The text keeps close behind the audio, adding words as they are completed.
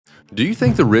Do you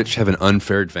think the rich have an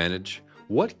unfair advantage?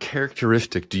 What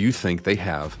characteristic do you think they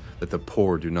have that the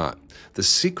poor do not? The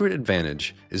secret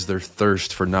advantage is their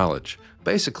thirst for knowledge.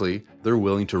 Basically, they're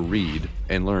willing to read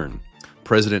and learn.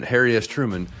 President Harry S.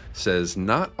 Truman says,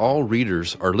 "Not all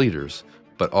readers are leaders,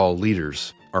 but all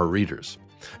leaders are readers."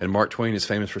 And Mark Twain is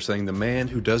famous for saying, "The man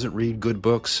who doesn't read good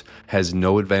books has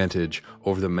no advantage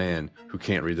over the man who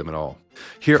can't read them at all."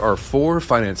 Here are 4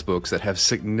 finance books that have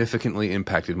significantly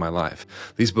impacted my life.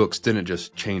 These books didn't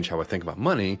just change how I think about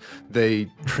money,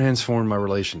 they transformed my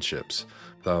relationships,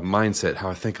 the mindset, how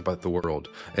I think about the world,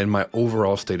 and my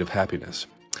overall state of happiness.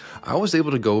 I was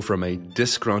able to go from a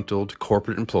disgruntled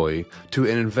corporate employee to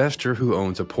an investor who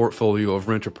owns a portfolio of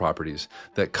rental properties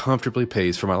that comfortably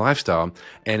pays for my lifestyle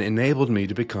and enabled me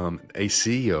to become a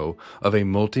CEO of a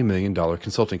multi-million-dollar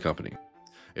consulting company.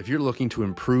 If you're looking to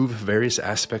improve various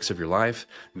aspects of your life,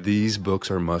 these books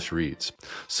are must-reads.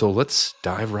 So let's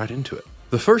dive right into it.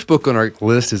 The first book on our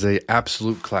list is an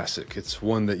absolute classic. It's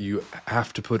one that you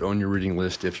have to put on your reading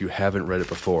list if you haven't read it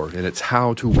before, and it's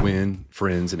How to Win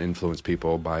Friends and Influence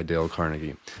People by Dale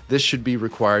Carnegie. This should be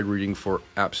required reading for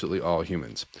absolutely all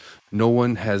humans. No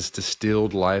one has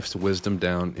distilled life's wisdom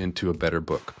down into a better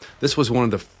book. This was one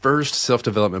of the first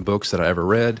self-development books that I ever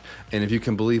read, and if you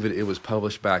can believe it, it was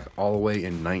published back all the way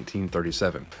in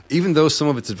 1937. Even though some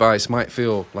of its advice might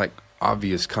feel like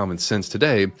obvious common sense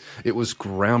today, it was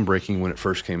groundbreaking when it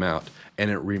first came out,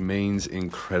 and it remains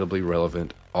incredibly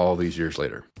relevant all these years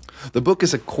later. The book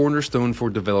is a cornerstone for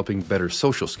developing better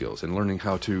social skills and learning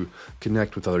how to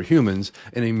connect with other humans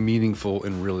in a meaningful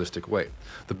and realistic way.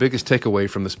 The biggest takeaway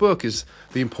from this book is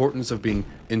the importance of being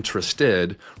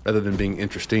interested rather than being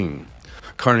interesting.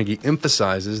 Carnegie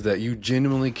emphasizes that you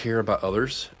genuinely care about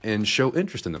others and show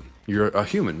interest in them. You're a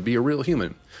human, be a real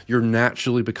human. You'll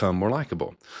naturally become more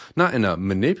likable. Not in a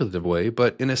manipulative way,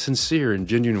 but in a sincere and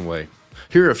genuine way.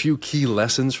 Here are a few key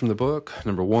lessons from the book.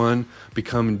 Number 1,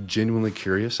 become genuinely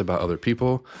curious about other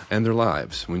people and their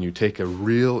lives. When you take a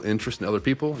real interest in other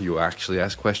people, you actually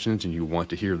ask questions and you want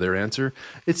to hear their answer,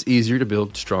 it's easier to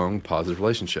build strong, positive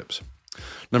relationships.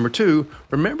 Number 2,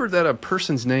 remember that a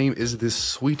person's name is the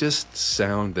sweetest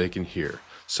sound they can hear.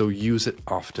 So use it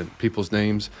often, people's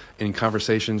names in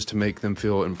conversations to make them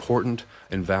feel important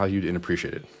and valued and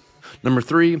appreciated. Number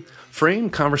 3, frame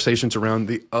conversations around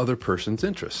the other person's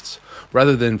interests.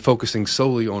 Rather than focusing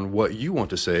solely on what you want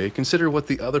to say, consider what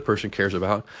the other person cares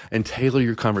about and tailor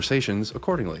your conversations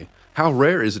accordingly. How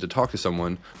rare is it to talk to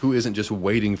someone who isn't just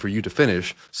waiting for you to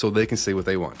finish so they can say what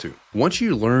they want to? Once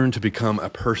you learn to become a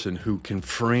person who can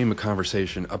frame a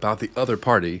conversation about the other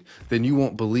party, then you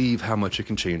won't believe how much it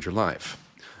can change your life.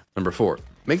 Number 4,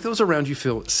 make those around you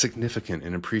feel significant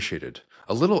and appreciated.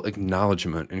 A little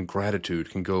acknowledgement and gratitude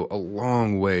can go a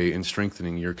long way in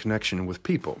strengthening your connection with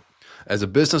people. As a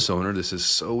business owner, this is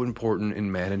so important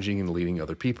in managing and leading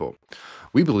other people.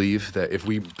 We believe that if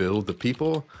we build the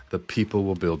people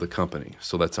will build the company.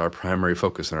 So that's our primary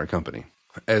focus in our company.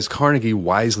 As Carnegie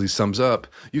wisely sums up,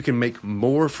 you can make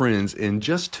more friends in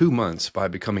just 2 months by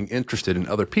becoming interested in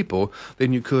other people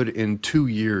than you could in 2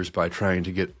 years by trying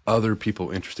to get other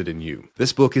people interested in you.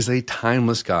 This book is a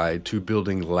timeless guide to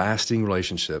building lasting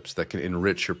relationships that can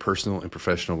enrich your personal and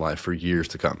professional life for years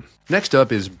to come. Next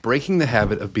up is Breaking the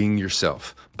Habit of Being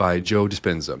Yourself by Joe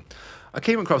Dispenza. I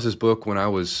came across this book when I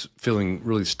was feeling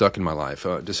really stuck in my life.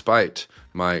 Despite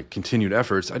my continued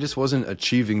efforts, I just wasn't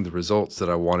achieving the results that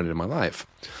I wanted in my life.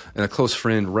 And a close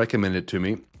friend recommended it to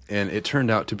me, and it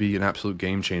turned out to be an absolute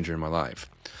game changer in my life.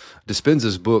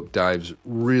 Dispenza's book dives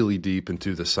really deep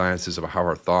into the sciences of how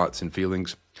our thoughts and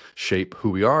feelings shape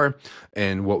who we are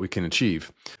and what we can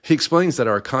achieve. He explains that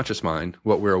our conscious mind,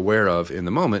 what we're aware of in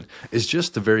the moment, is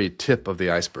just the very tip of the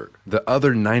iceberg. The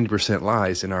other 90%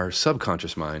 lies in our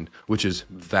subconscious mind, which is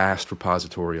a vast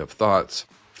repository of thoughts,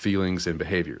 feelings, and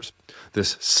behaviors.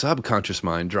 This subconscious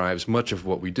mind drives much of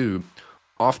what we do,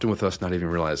 often with us not even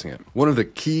realizing it. One of the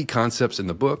key concepts in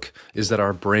the book is that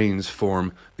our brains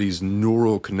form these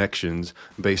neural connections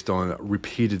based on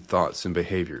repeated thoughts and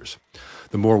behaviors.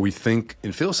 The more we think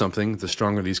and feel something, the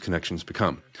stronger these connections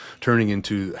become, turning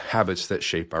into habits that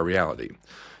shape our reality.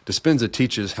 Dispenza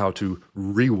teaches how to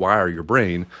rewire your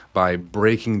brain by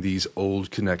breaking these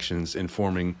old connections and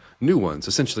forming new ones,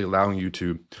 essentially allowing you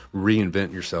to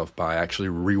reinvent yourself by actually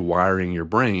rewiring your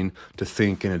brain to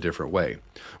think in a different way.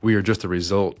 We are just a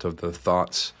result of the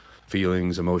thoughts,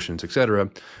 feelings, emotions,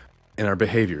 etc., and our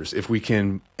behaviors. If we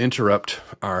can interrupt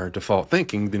our default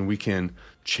thinking, then we can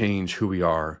change who we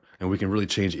are, and we can really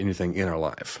change anything in our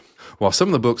life. While some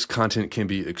of the book's content can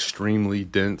be extremely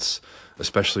dense,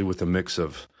 especially with a mix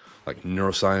of like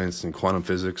neuroscience and quantum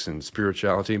physics and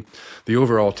spirituality, the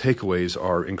overall takeaways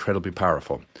are incredibly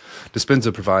powerful.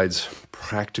 Dispenza provides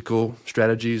practical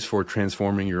strategies for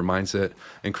transforming your mindset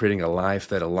and creating a life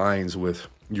that aligns with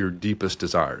your deepest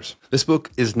desires. This book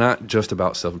is not just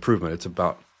about self-improvement. It's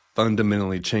about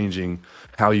fundamentally changing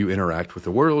how you interact with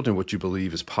the world and what you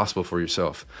believe is possible for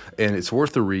yourself. And it's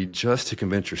worth the read just to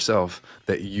convince yourself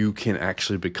that you can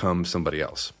actually become somebody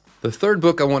else. The third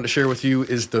book I want to share with you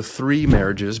is The Three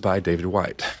Marriages by David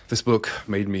Whyte. This book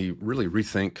made me really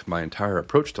rethink my entire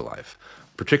approach to life,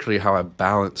 particularly how I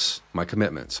balance my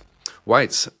commitments.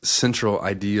 Whyte's central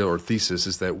idea or thesis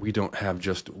is that we don't have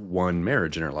just one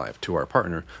marriage in our life to our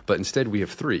partner, but instead we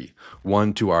have three.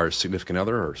 One to our significant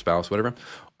other or spouse, whatever,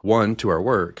 one to our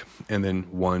work, and then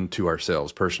one to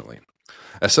ourselves personally.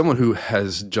 As someone who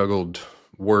has juggled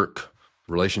work,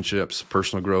 relationships,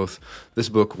 personal growth, this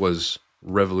book was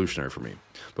revolutionary for me.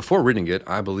 Before reading it,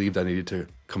 I believed I needed to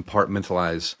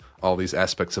compartmentalize all these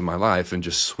aspects of my life and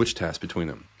just switch tasks between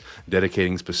them,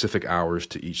 dedicating specific hours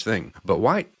to each thing. But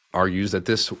Whyte argues that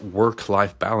this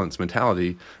work-life balance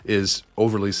mentality is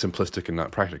overly simplistic and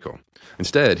not practical.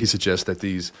 Instead, he suggests that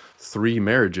these three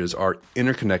marriages are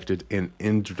interconnected and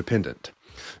interdependent.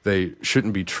 They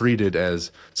shouldn't be treated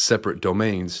as separate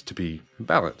domains to be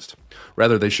balanced.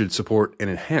 Rather, they should support and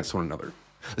enhance one another.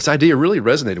 This idea really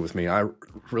resonated with me. I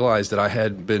realized that I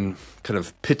had been kind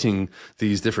of pitting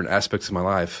these different aspects of my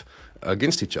life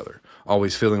against each other,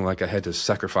 always feeling like I had to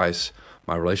sacrifice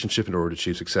my relationship in order to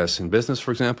achieve success in business,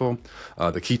 for example.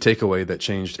 The key takeaway that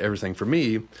changed everything for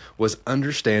me was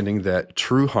understanding that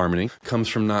true harmony comes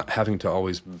from not having to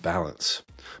always balance,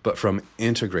 but from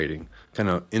integrating, kind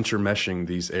of intermeshing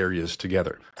these areas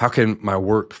together. How can my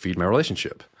work feed my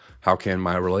relationship? How can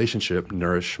my relationship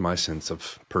nourish my sense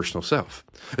of personal self?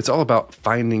 It's all about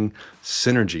finding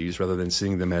synergies rather than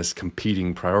seeing them as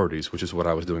competing priorities, which is what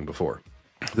I was doing before.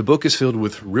 The book is filled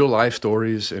with real-life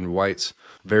stories and Whyte's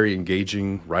very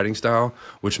engaging writing style,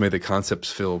 which made the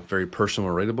concepts feel very personal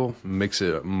and relatable, makes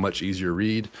it a much easier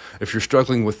read. If you're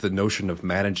struggling with the notion of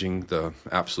managing the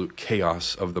absolute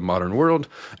chaos of the modern world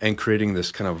and creating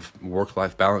this kind of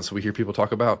work-life balance we hear people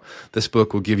talk about, this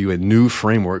book will give you a new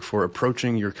framework for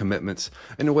approaching your commitments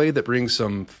in a way that brings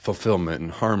some fulfillment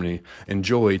and harmony and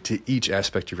joy to each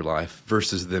aspect of your life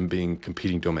versus them being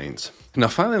competing domains. Now,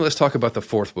 finally, let's talk about the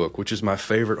fourth book, which is my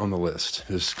favorite on the list.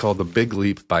 It's called The Big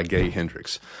Leap by Gay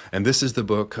Hendricks. And this is the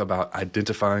book about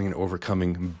identifying and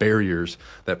overcoming barriers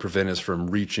that prevent us from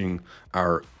reaching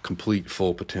our complete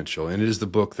full potential. And it is the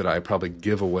book that I probably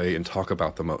give away and talk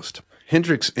about the most.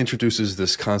 Hendricks introduces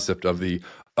this concept of the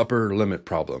upper limit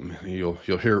problem. You'll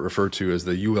hear it referred to as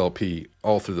the ULP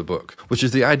all through the book, which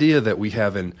is the idea that we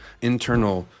have an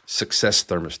internal success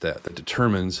thermostat that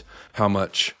determines how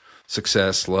much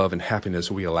success, love, and happiness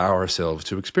we allow ourselves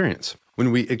to experience.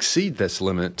 When we exceed this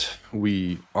limit,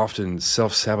 we often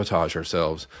self-sabotage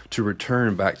ourselves to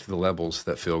return back to the levels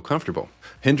that feel comfortable.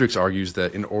 Hendricks argues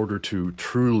that in order to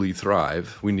truly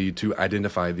thrive, we need to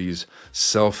identify these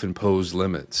self-imposed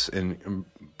limits and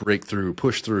break through,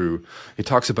 push through. He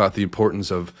talks about the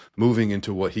importance of moving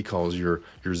into what he calls your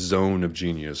zone of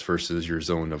genius versus your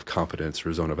zone of competence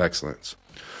or zone of excellence,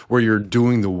 where you're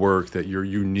doing the work that you're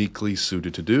uniquely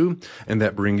suited to do and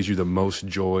that brings you the most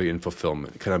joy and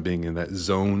fulfillment, kind of being in that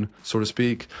zone, so to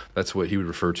speak. That's what he would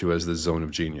refer to as the zone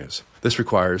of genius. This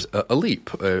requires a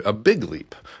leap, a big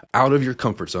leap out of your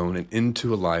comfort zone and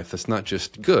into a life that's not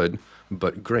just good,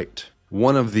 but great.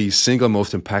 One of the single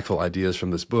most impactful ideas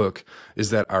from this book is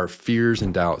that our fears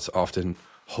and doubts often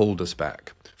hold us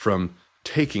back from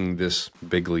taking this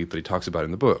big leap that he talks about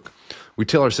in the book. We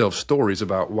tell ourselves stories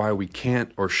about why we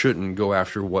can't or shouldn't go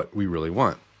after what we really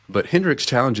want. But Hendricks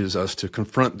challenges us to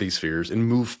confront these fears and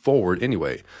move forward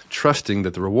anyway, trusting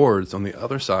that the rewards on the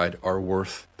other side are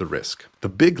worth the risk. The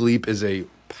big leap is a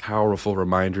powerful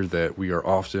reminder that we are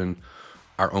often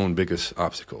our own biggest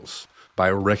obstacles. By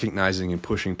recognizing and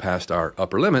pushing past our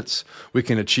upper limits, we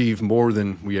can achieve more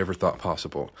than we ever thought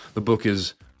possible. The book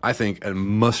is, I think, a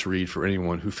must-read for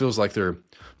anyone who feels like they're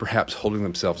perhaps holding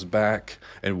themselves back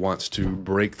and wants to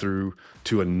break through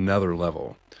to another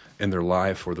level in their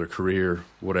life or their career,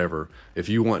 whatever. If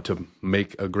you want to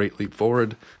make a great leap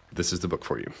forward, this is the book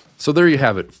for you. So there you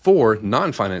have it, 4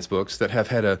 non-finance books that have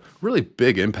had a really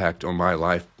big impact on my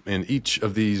life. And each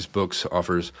of these books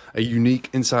offers a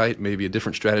unique insight, maybe a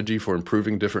different strategy for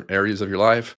improving different areas of your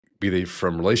life, be they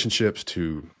from relationships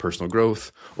to personal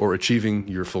growth or achieving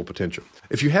your full potential.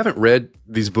 If you haven't read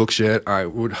these books yet, I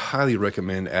would highly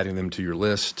recommend adding them to your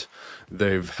list.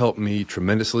 They've helped me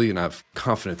tremendously, and I'm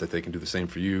confident that they can do the same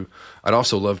for you. I'd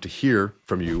also love to hear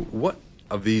from you. What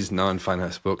of these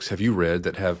non-finance books have you read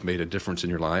that have made a difference in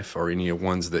your life, or any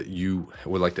ones that you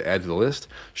would like to add to the list?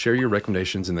 Share your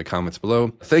recommendations in the comments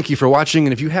below. Thank you for watching,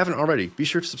 and if you haven't already, be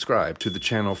sure to subscribe to the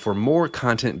channel for more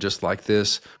content just like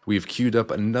this. We've queued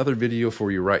up another video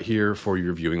for you right here for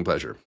your viewing pleasure.